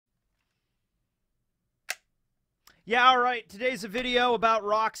Yeah, all right. Today's a video about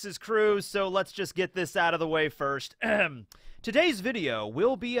Rox's crew, so let's just get this out of the way first. Today's video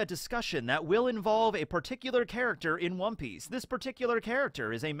will be a discussion that will involve a particular character in One Piece. This particular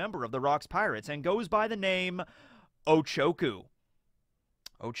character is a member of the Rox Pirates and goes by the name Ochoku.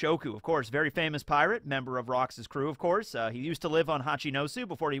 Ochoku, of course, very famous pirate, member of Rox's crew, of course. He used to live on Hachinosu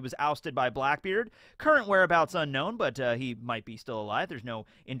before he was ousted by Blackbeard. Current whereabouts unknown, but he might be still alive. There's no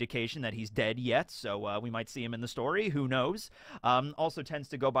indication that he's dead yet, so we might see him in the story. Who knows? Also tends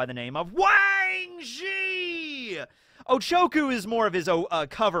to go by the name of Wang Zhi! Ochoku is more of his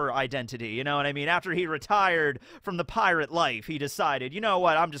cover identity, you know what I mean? After he retired from the pirate life, he decided, you know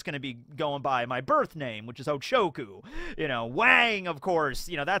what, I'm just going to be going by my birth name, which is Ochoku. You know, Wang, of course,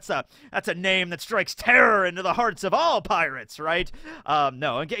 you know, that's a name that strikes terror into the hearts of all pirates, right?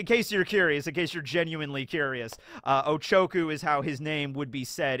 No, in case you're curious, in case you're genuinely curious, Ochoku is how his name would be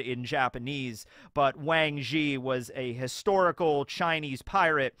said in Japanese, but Wang Zhi was a historical Chinese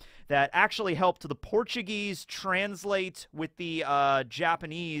pirate that actually helped the Portuguese translate with the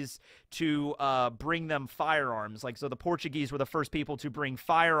Japanese to bring them firearms. So the Portuguese were the first people to bring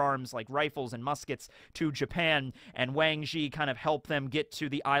firearms like rifles and muskets to Japan, and Wang Zhi kind of helped them get to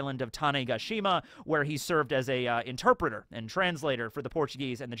the island of Tanegashima, where he served as a interpreter and translator for the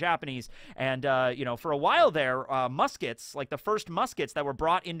Portuguese and the Japanese. And, you know, for a while there, muskets, like the first muskets that were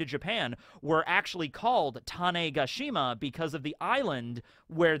brought into Japan, were actually called Tanegashima because of the island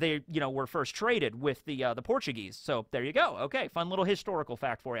where they, you know, were first traded with the Portuguese. So there you go. Okay, fun little historical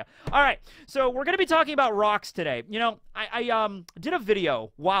fact for you. All right, so we're going to be talking about Rox today. You know, I did a video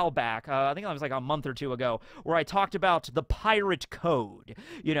a while back, I think it was like a month or two ago, where I talked about the pirate code.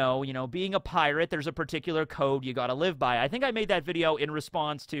 You know, being a pirate, there's a particular code you got to live by. I think I made that video in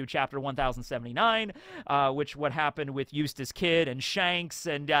response to chapter 1079, which what happened with Eustace Kid and Shanks,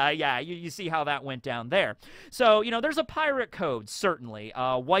 and yeah, you see how that went down there. So, you know, there's a pirate code, certainly.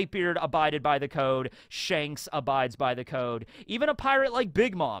 Whitebeard abided by the code. Shanks abides by the code. Even a pirate like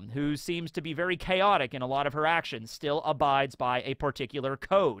Big Mom, who seems to be very chaotic in a lot of her actions, still abides by a particular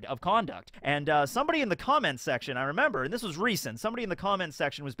code of conduct. And somebody in the comments section, I remember, and this was recent, somebody in the comments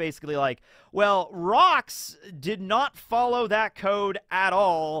section was basically like, well, Rox did not follow that code at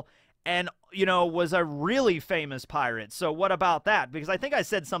all, and, you know, was a really famous pirate. So what about that? Because I think I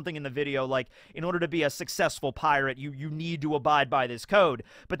said something in the video like, in order to be a successful pirate, you need to abide by this code.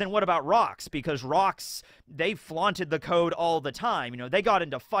 But then what about Rox? Because Rox, they flaunted the code all the time. You know, they got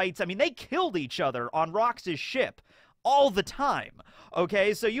into fights. I mean, they killed each other on Rox's ship all the time.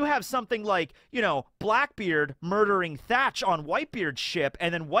 Okay, so you have something like, you know, Blackbeard murdering Thatch on Whitebeard's ship,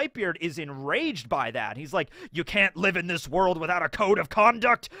 and then Whitebeard is enraged by that. He's like, you can't live in this world without a code of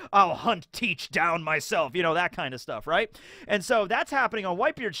conduct. I'll hunt Teach down myself. You know, that kind of stuff, right? And so that's happening on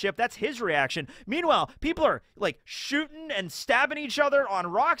Whitebeard's ship. That's his reaction. Meanwhile, people are, like, shooting and stabbing each other on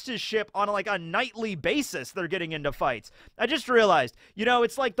Rox's ship on, like, a nightly basis. They're getting into fights. I just realized, you know,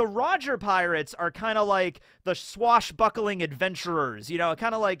 it's like the Roger Pirates are kind of like the swashbuckling adventurers. You know,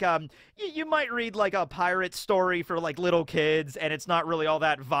 kind of like, you might read, like, a pirate story for, like, little kids, and it's not really all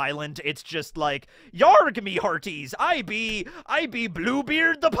that violent. It's just like, yarg me hearties, I be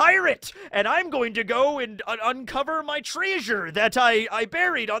Bluebeard the pirate, and I'm going to go and uncover my treasure that I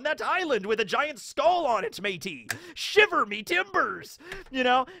buried on that island with a giant skull on it, matey. Shiver me timbers. You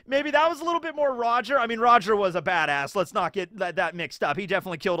know, maybe that was a little bit more Roger. I mean, Roger was a badass. Let's not get that mixed up. He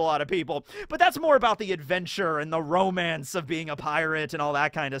definitely killed a lot of people. But that's more about the adventure and the romance of being a pirate and all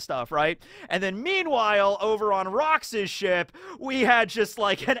that kind of stuff, right? And then meanwhile, over on Rox's ship, we had just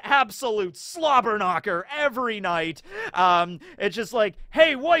like an absolute slobber knocker every night. It's just like,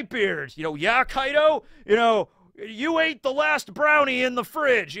 hey, Whitebeard, you know, yeah, Kaido, you know, you ate the last brownie in the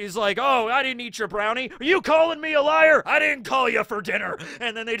fridge. He's like, oh, I didn't eat your brownie. Are you calling me a liar? I didn't call you for dinner.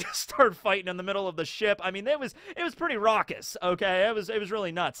 And then they just start fighting in the middle of the ship. I mean, it was pretty raucous, okay? It was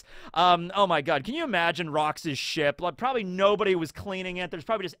really nuts. Oh my God, can you imagine Rox's ship? Like, probably nobody was cleaning it. There's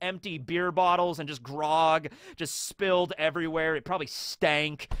probably just empty beer bottles and just grog just spilled everywhere. It probably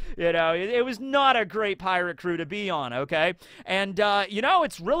stank, you know? It was not a great pirate crew to be on, okay? And, you know,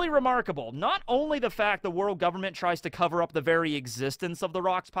 it's really remarkable. Not only the fact the world government tries to cover up the very existence of the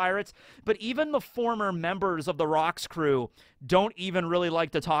Rox Pirates, but even the former members of the Rox crew don't even really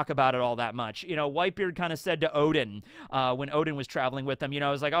like to talk about it all that much. You know, Whitebeard kind of said to Odin, when Odin was traveling with them, you know,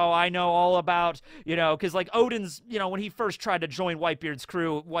 it was like, oh, I know all about, you know, because like Odin's, you know, when he first tried to join Whitebeard's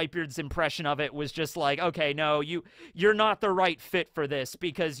crew, Whitebeard's impression of it was just like, okay, no, you're not the right fit for this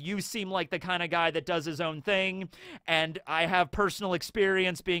because you seem like the kind of guy that does his own thing, and I have personal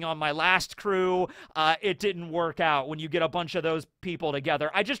experience being on my last crew. It didn't work work out when you get a bunch of those people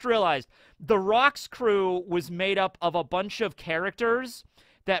together. I just realized the Rocks crew was made up of a bunch of characters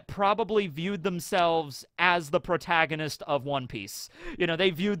that probably viewed themselves as the protagonist of One Piece. You know, they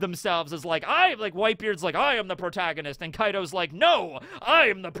viewed themselves as like, Whitebeard's like, I am the protagonist, and Kaido's like, no, I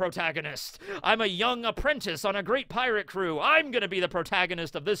am the protagonist. I'm a young apprentice on a great pirate crew. I'm gonna be the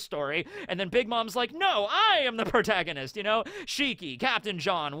protagonist of this story. And then Big Mom's like, no, I am the protagonist, you know? Shiki, Captain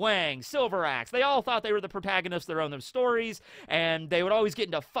John, Wang, Silver Axe, they all thought they were the protagonists of their own stories, and they would always get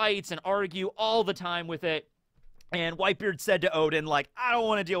into fights and argue all the time with it. And Whitebeard said to Odin, like, I don't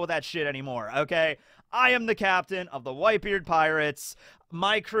want to deal with that shit anymore, okay? I am the captain of the Whitebeard Pirates.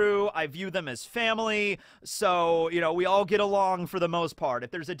 My crew, I view them as family, so, you know, we all get along for the most part.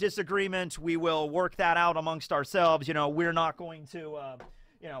 If there's a disagreement, we will work that out amongst ourselves. You know, we're not going to,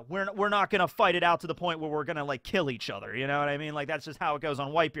 you know, we're not going to fight it out to the point where we're going to, like, kill each other, you know what I mean? Like, that's just how it goes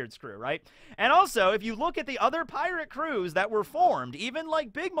on Whitebeard's crew, right? And also, if you look at the other pirate crews that were formed, even,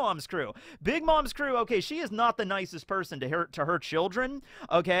 like, Big Mom's crew, okay, she is not the nicest person to her children,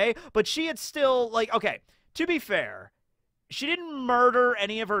 okay? But she had still, like, okay, to be fair, she didn't murder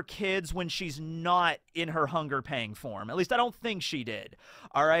any of her kids when she's not in her hunger-paying form. At least I don't think she did,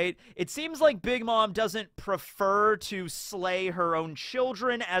 all right? It seems like Big Mom doesn't prefer to slay her own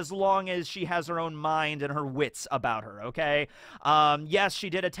children as long as she has her own mind and her wits about her, okay? Yes, she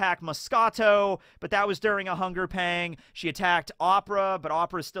did attack Moscato, but that was during a hunger pang. She attacked Opera, but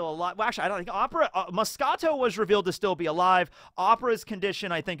Opera's still alive. Well, actually, I don't think Moscato was revealed to still be alive. Opera's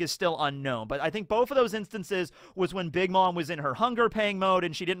condition, I think, is still unknown. But I think both of those instances was when Big Mom was in her hunger pang mode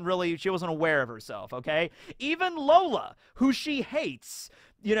and she wasn't aware of herself, okay? Even Lola, who she hates,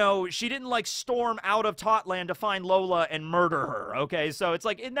 you know, she didn't, like, storm out of Totland to find Lola and murder her, okay? So it's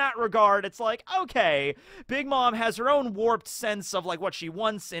like, in that regard, it's like, okay, Big Mom has her own warped sense of, like, what she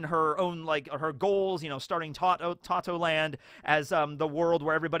wants in her own, like, her goals, you know, starting Toto-land as the world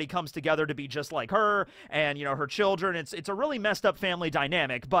where everybody comes together to be just like her and, you know, her children. It's a really messed up family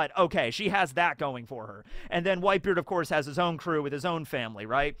dynamic, but okay, she has that going for her. And then Whitebeard, of course, has his own crew with his own family,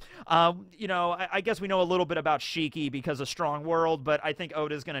 right? You know, I guess we know a little bit about Shiki because of Strong World, but I think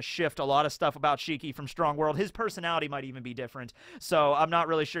Oda is going to shift a lot of stuff about Shiki from Strong World. His personality might even be different, so I'm not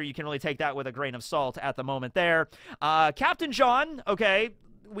really sure. You can really take that with a grain of salt at the moment there. Captain John, okay,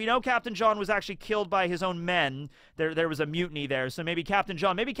 we know Captain John was actually killed by his own men. There was a mutiny there, so maybe Captain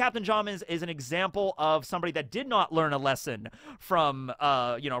John is an example of somebody that did not learn a lesson from,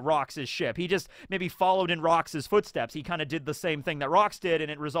 you know, Rox's ship. He just maybe followed in Rox's footsteps. He kind of did the same thing that Rox did,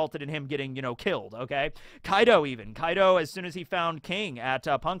 and it resulted in him getting, you know, killed, okay? Kaido, as soon as he found King at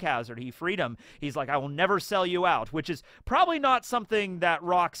Punk Hazard, he freed him. He's like, I will never sell you out, which is probably not something that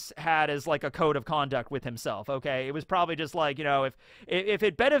Rox had as, like, a code of conduct with himself, okay? It was probably just like, you know, if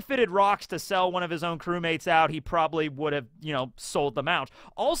it benefited Rox to sell one of his own crewmates out, he probably would have, you know, sold them out.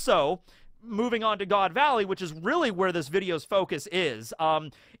 Also, moving on to God Valley, which is really where this video's focus is,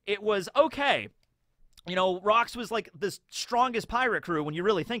 it was okay. You know, Rox was like the strongest pirate crew when you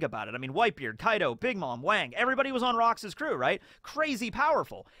really think about it. I mean, Whitebeard, Kaido, Big Mom, Wang, everybody was on Rox's crew, right? Crazy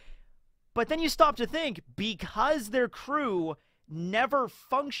powerful. But then you stop to think, because their crew never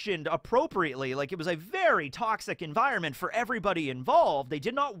functioned appropriately, like it was a very toxic environment for everybody involved. They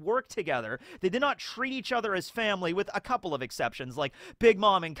did not work together. They did not treat each other as family, with a couple of exceptions. Like Big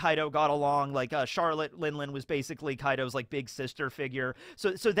Mom and Kaido got along. Like Charlotte Linlin was basically Kaido's like big sister figure.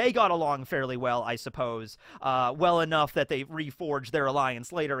 So they got along fairly well, I suppose. Well enough that they reforged their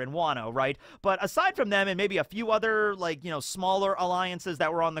alliance later in Wano, right? But aside from them and maybe a few other, like, you know, smaller alliances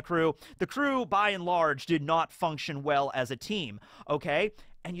that were on the crew by and large did not function well as a team. Okay,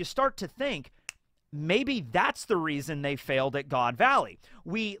 and you start to think, maybe that's the reason they failed at God Valley.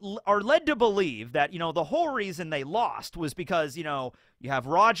 We are led to believe that, you know, the whole reason they lost was because, you know, you have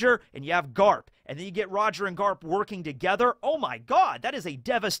Roger and you have Garp, and then you get Roger and Garp working together. Oh my god, that is a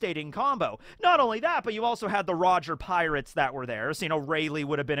devastating combo. Not only that, but you also had the Roger pirates that were there. So, you know, Rayleigh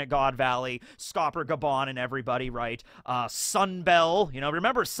would have been at God Valley, Scopper, Gabon, and everybody, right? Sunbell, you know,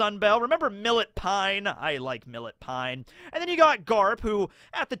 remember Sunbell? Remember Millet Pine? I like Millet Pine. And then you got Garp, who,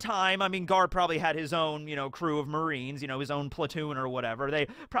 at the time, I mean, Garp probably had his own, you know, crew of Marines, you know, his own platoon or whatever. They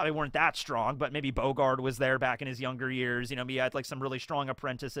probably weren't that strong, but maybe Bogard was there back in his younger years. You know, he had, like, some really strong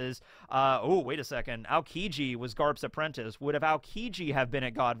apprentices. Oh, wait a second. Aokiji was Garp's apprentice. Would have Aokiji have been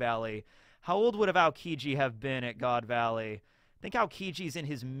at God Valley? How old would have Aokiji have been at God Valley? I think Aokiji's in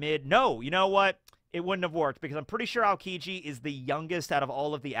his mid... No, you know what? It wouldn't have worked, because I'm pretty sure Aokiji is the youngest out of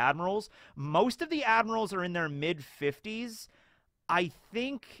all of the admirals. Most of the admirals are in their mid-50s. I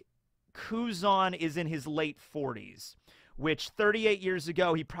think Kuzan is in his late 40s. which 38 years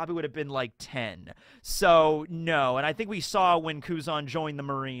ago, he probably would have been like 10. So, no. And I think we saw when Kuzan joined the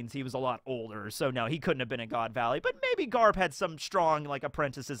Marines, he was a lot older. So, no, he couldn't have been in God Valley. But maybe Garp had some strong, like,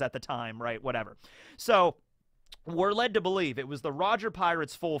 apprentices at the time, right? Whatever. So, we're led to believe it was the Roger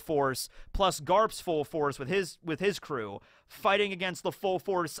Pirates' full force plus Garp's full force with his crew fighting against the full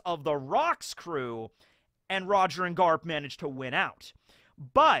force of the Rock's crew, and Roger and Garp managed to win out.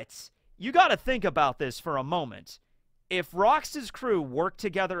 But you got to think about this for a moment. If Rox's crew worked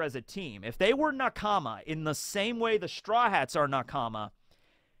together as a team, if they were Nakama in the same way the Straw Hats are Nakama,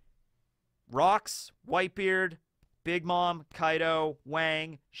 Rox, Whitebeard, Big Mom, Kaido,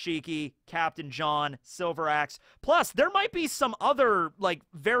 Wang, Shiki, Captain John, Silver Axe. Plus, there might be some other, like,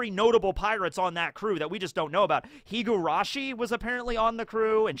 very notable pirates on that crew that we just don't know about. Higurashi was apparently on the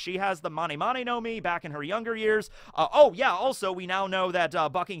crew, and she has the Mane Mane no Mi back in her younger years. Oh, yeah, also, we now know that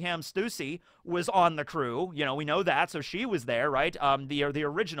Buckingham Stussy was on the crew. You know, we know that, so she was there, right? The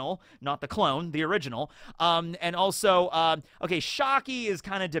original, not the clone, the original. And also, okay, Shaki is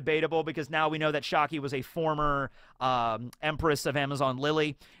kind of debatable because now we know that Shaki was a former Empress of Amazon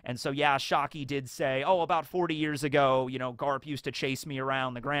Lily. And so, yeah, Shaki did say, oh, about 40 years ago, you know, Garp used to chase me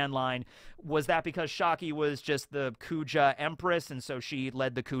around the Grand Line. Was that because Shaki was just the Kuja Empress, and so she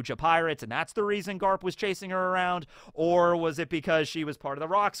led the Kuja Pirates, and that's the reason Garp was chasing her around? Or was it because she was part of the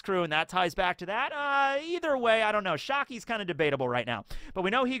Rocks crew, and that ties back to that? Either way, I don't know. Shaki's kind of debatable right now. But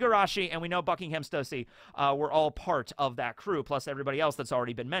we know Higurashi and we know Buckingham Stussy were all part of that crew, plus everybody else that's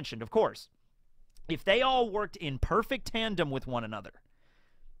already been mentioned, of course. If they all worked in perfect tandem with one another,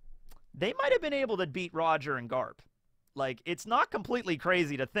 they might have been able to beat Roger and Garp. Like, it's not completely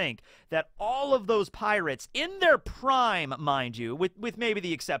crazy to think that all of those pirates, in their prime, mind you, with maybe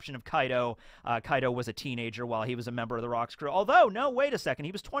the exception of Kaido. Kaido was a teenager while he was a member of the Rocks crew. Although, no, wait a second,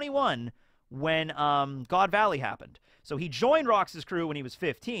 he was 21 when God Valley happened. So he joined Rox's crew when he was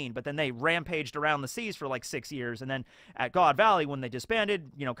 15, but then they rampaged around the seas for like 6 years. And then at God Valley, when they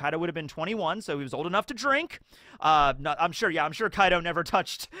disbanded, you know, Kaido would have been 21, so he was old enough to drink. I'm sure Kaido never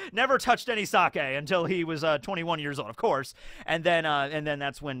touched any sake until he was 21 years old, of course. And then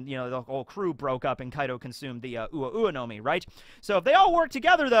that's when, you know, the whole crew broke up and Kaido consumed the Ua Ua no Mi, right? So if they all worked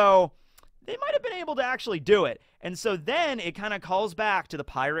together, though, they might have been able to actually do it. And so then it kind of calls back to the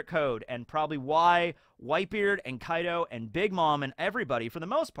pirate code and probably why Whitebeard and Kaido and Big Mom and everybody, for the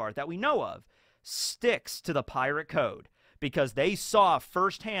most part, that we know of, sticks to the pirate code. Because they saw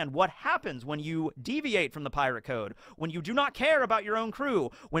firsthand what happens when you deviate from the pirate code, when you do not care about your own crew,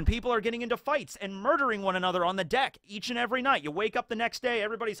 when people are getting into fights and murdering one another on the deck each and every night. You wake up the next day,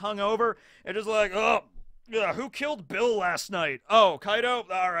 everybody's hungover, and just like, oh, yeah, who killed Bill last night? Oh, Kaido?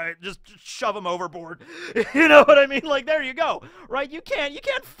 All right, just shove him overboard. You know what I mean? Like, there you go, right? You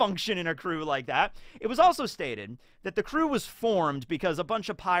can't function in a crew like that. It was also stated that the crew was formed because a bunch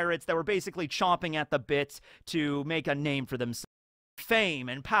of pirates that were basically chomping at the bit to make a name for themselves. Fame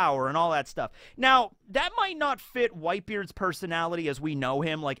and power and all that stuff. Now, that might not fit Whitebeard's personality as we know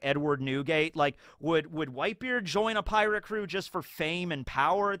him, like Edward Newgate. Like, would Whitebeard join a pirate crew just for fame and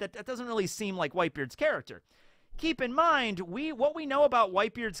power? That doesn't really seem like Whitebeard's character. Keep in mind, what we know about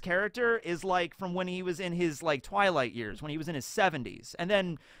Whitebeard's character is like from when he was in his like twilight years, when he was in his 70s. And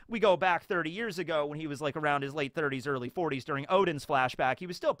then we go back 30 years ago when he was like around his late 30s, early 40s during Odin's flashback. He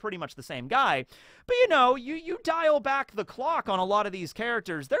was still pretty much the same guy. But you know, you dial back the clock on a lot of these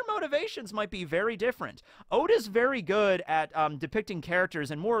characters, their motivations might be very different. Oda's very good at depicting characters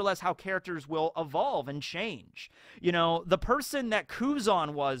and more or less how characters will evolve and change. You know, the person that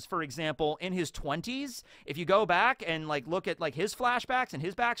Kuzan was, for example, in his 20s, if you go back and like look at like his flashbacks and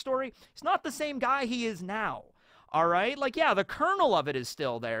his backstory, he's not the same guy he is now. All right, like, yeah, the kernel of it is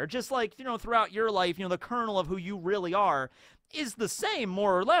still there, just like, you know, throughout your life, you know, the kernel of who you really are is the same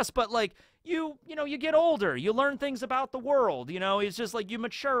more or less, but like you know, you get older, you learn things about the world, you know, it's just like you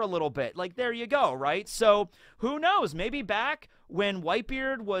mature a little bit. Like, there you go, right? So who knows, maybe back when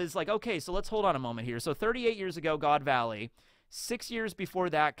Whitebeard was like, okay, so let's hold on a moment here. So 38 years ago, God Valley, 6 years before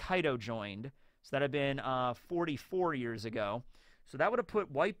that, Kaido joined. So that had been 44 years ago. So that would have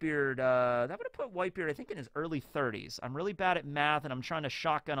put Whitebeard, I think, in his early 30s. I'm really bad at math, and I'm trying to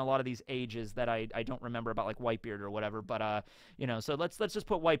shotgun a lot of these ages that I don't remember about, like Whitebeard or whatever. But, you know, so let's just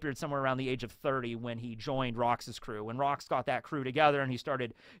put Whitebeard somewhere around the age of 30 when he joined Rox's crew. When Rox got that crew together and he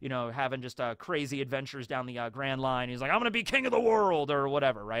started, you know, having just crazy adventures down the Grand Line. He's like, I'm going to be king of the world or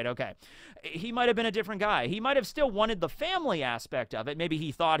whatever, right? Okay. He might have been a different guy. He might have still wanted the family aspect of it. Maybe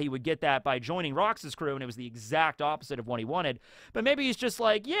he thought he would get that by joining Rox's crew, and it was the exact opposite of what he wanted. But maybe he's just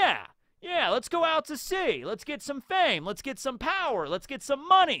like, yeah, Yeah, let's go out to sea. Let's get some fame. Let's get some power. Let's get some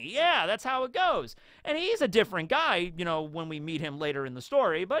money. Yeah, that's how it goes. And he's a different guy, you know, when we meet him later in the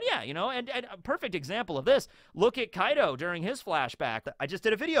story. But yeah, you know, and a perfect example of this, look at Kaido during his flashback. I just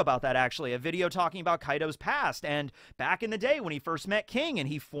did a video about that, actually, a video talking about Kaido's past. And back in the day when he first met King and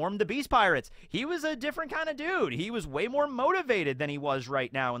he formed the Beast Pirates, he was a different kind of dude. He was way more motivated than he was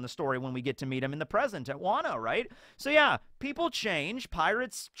right now in the story when we get to meet him in the present at Wano, right? So yeah, people change,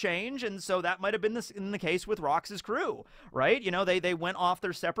 pirates change, and so that might have been in the case with Rox's crew, right? You know, they went off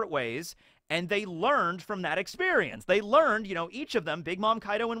their separate ways, and they learned from that experience. They learned, you know, each of them, Big Mom,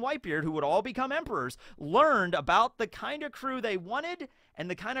 Kaido, and Whitebeard, who would all become emperors, learned about the kind of crew they wanted and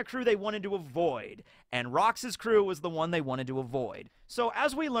the kind of crew they wanted to avoid. And Rox's crew was the one they wanted to avoid. So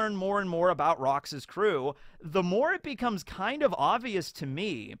as we learn more and more about Rox's crew, the more it becomes kind of obvious to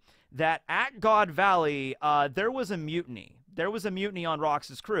me that at God Valley, there was a mutiny. There was a mutiny on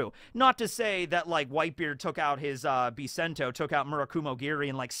Rox's crew. Not to say that, like, Whitebeard took out his Bicento, took out Murakumo Giri,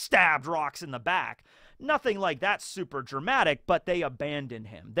 and, like, stabbed Rox in the back. Nothing like that super dramatic, but they abandoned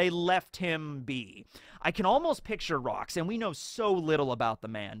him. They left him be. I can almost picture Rox, and we know so little about the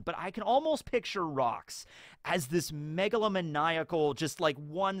man, but I can almost picture Rox as this megalomaniacal, just, like,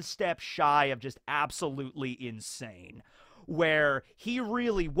 one step shy of just absolutely insane. Where he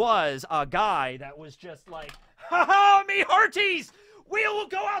really was a guy that was just like, ha ha, me hearties! We will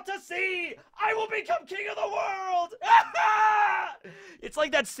go out to sea! I will become king of the world! It's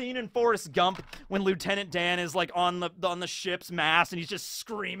like that scene in Forrest Gump when Lieutenant Dan is like on the ship's mast and he's just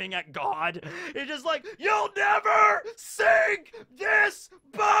screaming at God. It's just like, you'll never sink this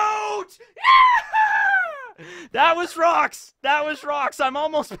boat! That was Rox. That was Rox. I'm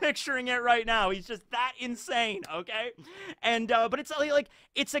almost picturing it right now. He's just that insane, okay? And but it's like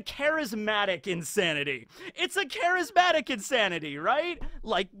it's a charismatic insanity. It's a charismatic insanity, right?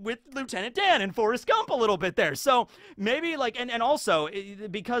 Like with Lieutenant Dan and Forrest Gump a little bit there. So maybe like and also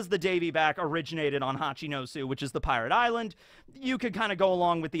because the Davy back originated on Hachinosu, which is the pirate island, you could kind of go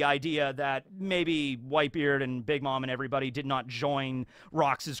along with the idea that maybe Whitebeard and Big Mom and everybody did not join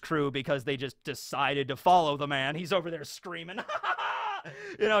Rox's crew because they just decided to follow the man. He's over there screaming.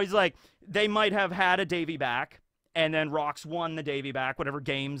 You know, he's like, they might have had a Davy back, and then Rox won the Davy back, whatever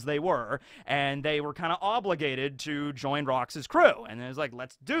games they were, and they were kind of obligated to join Rox's crew. And it was like,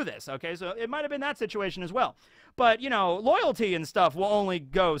 let's do this, okay? So it might have been that situation as well. But, you know, loyalty and stuff will only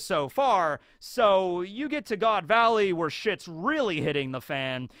go so far, so you get to God Valley where shit's really hitting the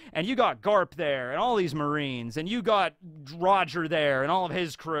fan, and you got Garp there, and all these Marines, and you got Roger there, and all of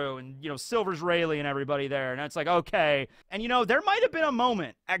his crew, and, you know, Silver's Rayleigh and everybody there, and it's like, okay. And, you know, there might have been a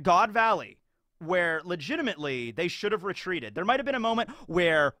moment at God Valley where legitimately they should have retreated. There might have been a moment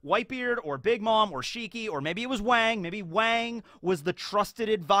where Whitebeard or Big Mom or Shiki, or maybe it was Wang, maybe Wang was the trusted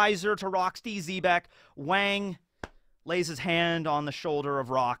advisor to Roxy Xebec. Wang lays his hand on the shoulder of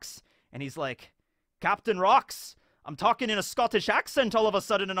Rox, and he's like, Captain Rox, I'm talking in a Scottish accent all of a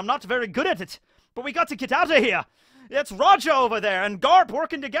sudden, and I'm not very good at it, but we got to get out of here. It's Roger over there and Garp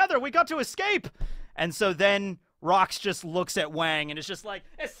working together. We got to escape. And so then Rox just looks at Wang and is just like,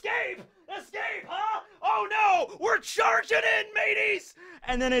 escape! Escape, huh? Oh no! We're charging in, mateys!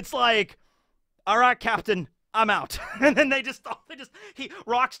 And then it's like, all right, Captain, I'm out. And then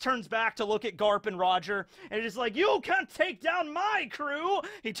Rox turns back to look at Garp and Roger, and it's like, you can't take down my crew!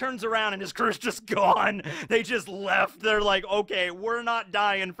 He turns around and his crew's just gone. They just left. They're like, okay, we're not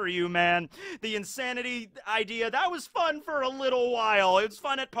dying for you, man. The insanity idea, that was fun for a little while. It was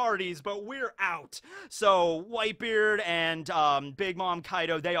fun at parties, but we're out. So Whitebeard and Big Mom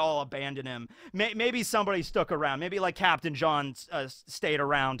Kaido, they all abandoned him. Maybe somebody stuck around. Maybe like Captain John stayed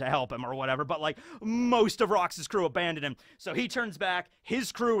around to help him or whatever, but like most of Rox's crew abandoned him. So he turns back,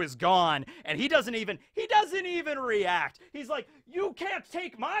 his crew is gone, and he doesn't even react. He's like, you can't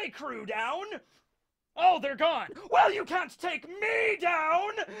take my crew down. Oh, they're gone. Well, you can't take me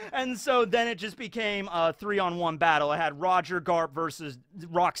down. And so then it just became a 3-on-1 battle. I had Roger Garp versus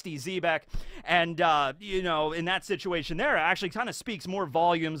Roxy Xebec. And, you know, in that situation there, it actually kind of speaks more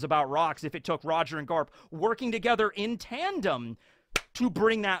volumes about Rox if it took Roger and Garp working together in tandem to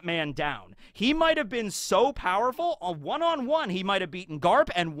bring that man down. He might have been so powerful, one-on-one he might have beaten Garp,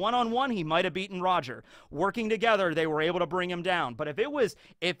 and one-on-one he might have beaten Roger. Working together, they were able to bring him down. But if it was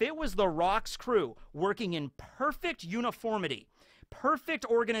the Rox crew working in perfect uniformity, perfect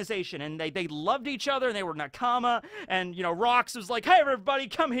organization, and they loved each other, and they were nakama, and, you know, Rox was like, hey, everybody,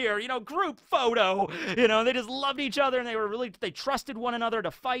 come here, you know, group photo, you know, they just loved each other, and they trusted one another to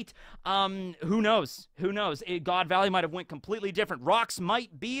fight. Who knows? Who knows? God Valley might have went completely different. Rox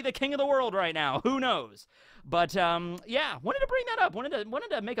might be the king of the world right now. Who knows? But yeah, wanted to bring that up. Wanted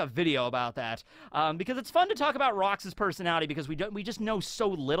to make a video about that because it's fun to talk about Rox's personality because we just know so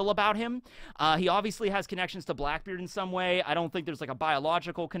little about him. He obviously has connections to Blackbeard in some way. I don't think there's like a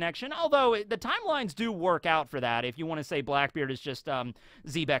biological connection, although the timelines do work out for that. If you want to say Blackbeard is just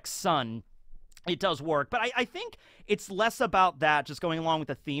Xebec's son, it does work. But I think it's less about that, just going along with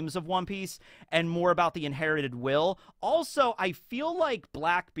the themes of One Piece, and more about the inherited will. Also, I feel like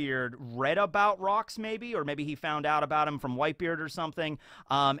Blackbeard read about Rox maybe, or maybe he found out about him from Whitebeard or something,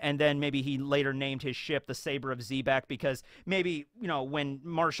 and then maybe he later named his ship the Saber of Xebec because maybe, you know, when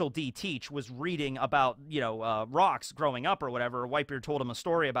Marshall D. Teach was reading about, you know, Rox growing up or whatever, or Whitebeard told him a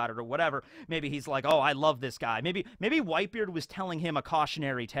story about it or whatever, maybe he's like, oh, I love this guy. Maybe Whitebeard was telling him a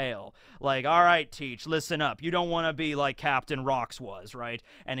cautionary tale. Like, all right, Teach, listen up. You don't want to be like Captain Rox was, right?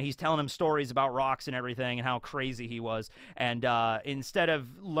 And he's telling him stories about Rox and everything and how crazy he was. And instead of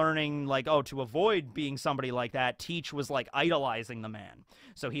learning, like, oh, to avoid being somebody like that, Teach was, like, idolizing the man.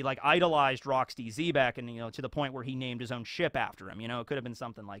 So he, like, idolized Rox D. Xebec and, you know, to the point where he named his own ship after him. You know, it could have been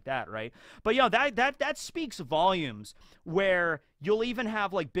something like that, right? But, you know, that speaks volumes where you'll even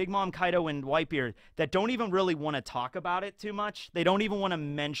have, like, Big Mom, Kaido, and Whitebeard that don't even really want to talk about it too much. They don't even want to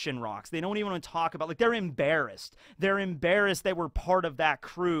mention Rox. They don't even want to talk about, like, they're embarrassed. They're embarrassed they were part of that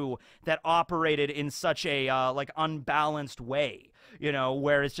crew that operated in such a, like, unbalanced way. You know,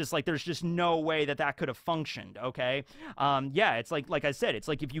 where it's just like there's just no way that could have functioned, okay? Yeah, it's like I said, it's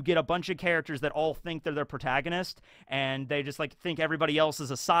like if you get a bunch of characters that all think they're their protagonist and they just like think everybody else is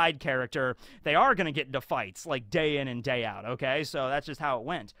a side character, they are going to get into fights like day in and day out, okay? So that's just how it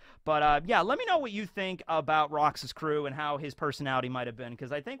went. But yeah, let me know what you think about Rox's crew and how his personality might have been,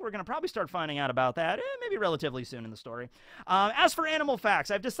 because I think we're going to probably start finding out about that maybe relatively soon in the story. As for animal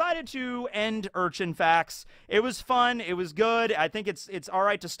facts, I've decided to end urchin facts. It was fun. It was good. I think it's all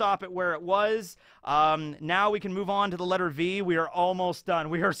right to stop it where it was. Now we can move on to the letter V. We are almost done.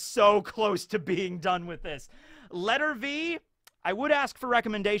 We are so close to being done with this. Letter V, I would ask for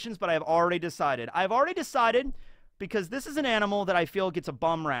recommendations, but I've already decided. Because this is an animal that I feel gets a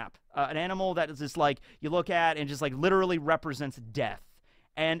bum rap. An animal that is just like, you look at and just like literally represents death.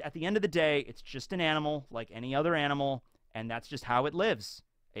 And at the end of the day, it's just an animal like any other animal, and that's just how it lives.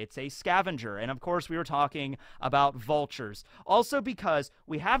 It's a scavenger. And of course, we were talking about vultures. Also because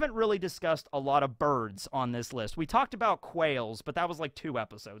we haven't really discussed a lot of birds on this list. We talked about quails, but that was like 2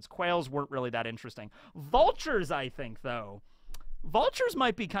 episodes. Quails weren't really that interesting. Vultures, I think, though. Vultures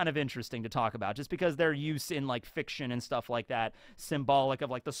might be kind of interesting to talk about just because their use in like fiction and stuff like that, symbolic of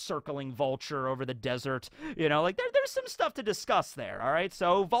like the circling vulture over the desert, you know, like there's some stuff to discuss there. All right,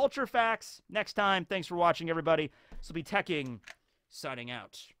 so vulture facts next time. Thanks for watching, everybody. This will be Teching signing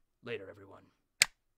out. Later, everyone.